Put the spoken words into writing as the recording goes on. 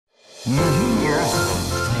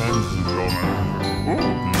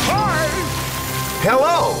Hi!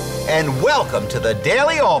 Hello, and welcome to the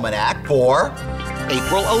Daily Almanac for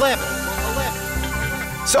April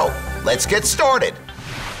 11th. So, let's get started.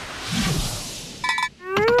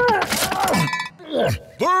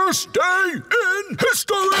 This day in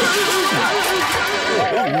history!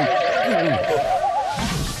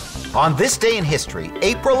 On this day in history,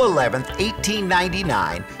 April 11th,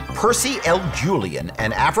 1899, Percy L. Julian,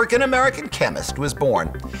 an African-American chemist, was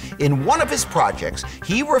born. In one of his projects,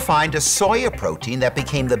 he refined a soya protein that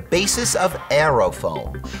became the basis of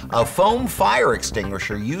aerofoam, a foam fire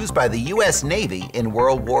extinguisher used by the U.S. Navy in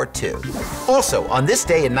World War II. Also, on this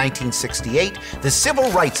day in 1968, the Civil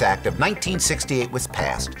Rights Act of 1968 was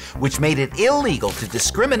passed, which made it illegal to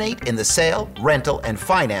discriminate in the sale, rental, and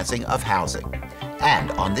financing of housing.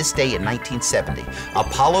 And on this day in 1970,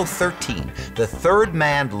 Apollo 13, the third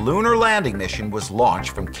manned lunar landing mission, was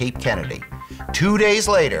launched from Cape Kennedy. 2 days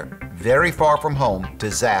later, very far from home,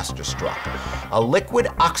 disaster struck. A liquid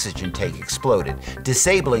oxygen tank exploded,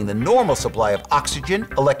 disabling the normal supply of oxygen,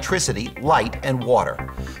 electricity, light, and water.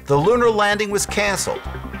 The lunar landing was canceled.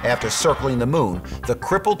 After circling the moon, the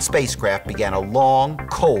crippled spacecraft began a long,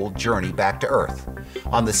 cold journey back to Earth.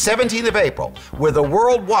 On the 17th of April, with the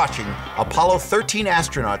world watching, Apollo 13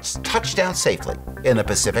 astronauts touched down safely in the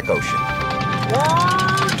Pacific Ocean.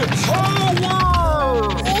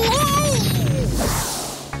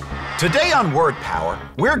 Today on Word Power,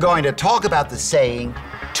 we're going to talk about the saying,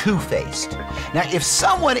 two-faced. Now, if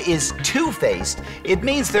someone is two-faced, it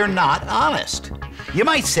means they're not honest. You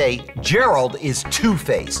might say, Gerald is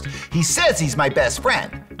two-faced. He says he's my best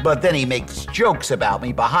friend, but then he makes jokes about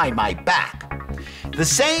me behind my back. The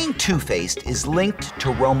saying two-faced is linked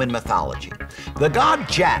to Roman mythology. The god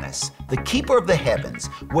Janus, the keeper of the heavens,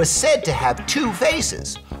 was said to have two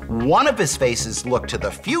faces. One of his faces looked to the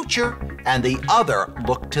future, and the other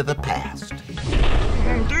looked to the past.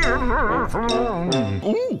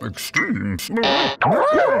 Ooh, extremes.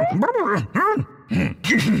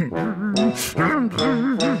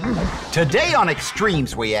 Today on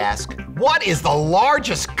Extremes, we ask, what is the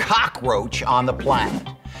largest cockroach on the planet?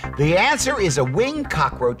 The answer is a winged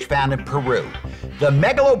cockroach found in Peru, the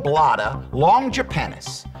Megaloblatta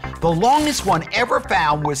longipennis. The longest one ever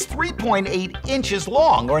found was 3.8 inches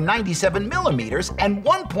long, or 97 millimeters, and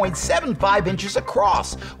 1.75 inches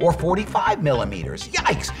across, or 45 millimeters.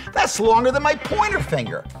 Yikes, that's longer than my pointer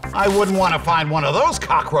finger. I wouldn't want to find one of those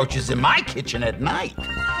cockroaches in my kitchen at night.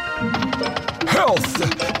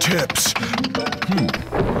 Health tips.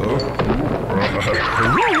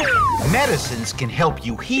 Medicines can help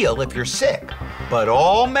you heal if you're sick, but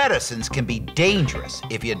all medicines can be dangerous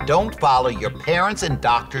if you don't follow your parents' and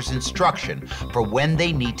doctor's instruction for when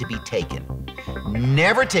they need to be taken.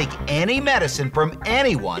 Never take any medicine from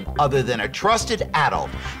anyone other than a trusted adult,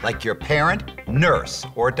 like your parent, nurse,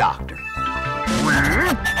 or doctor.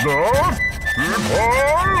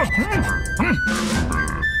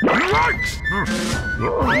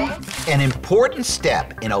 An important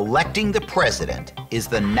step in electing the president is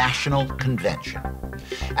the National Convention.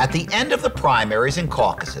 At the end of the primaries and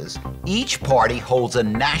caucuses, each party holds a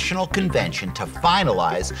national convention to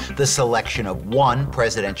finalize the selection of one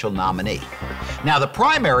presidential nominee. Now, the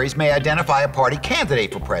primaries may identify a party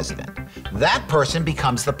candidate for president. That person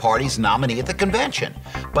becomes the party's nominee at the convention.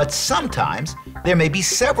 But sometimes there may be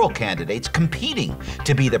several candidates competing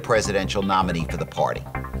to be the presidential nominee for the party.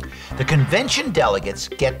 The convention delegates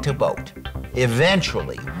get to vote.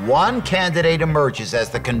 Eventually, one candidate emerges as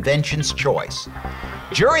the convention's choice.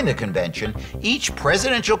 During the convention, each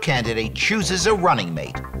presidential candidate chooses a running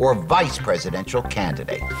mate or vice presidential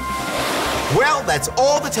candidate. Well, that's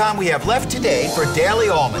all the time we have left today for Daily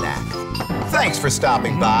Almanac. Thanks for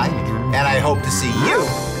stopping by, and I hope to see you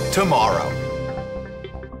tomorrow.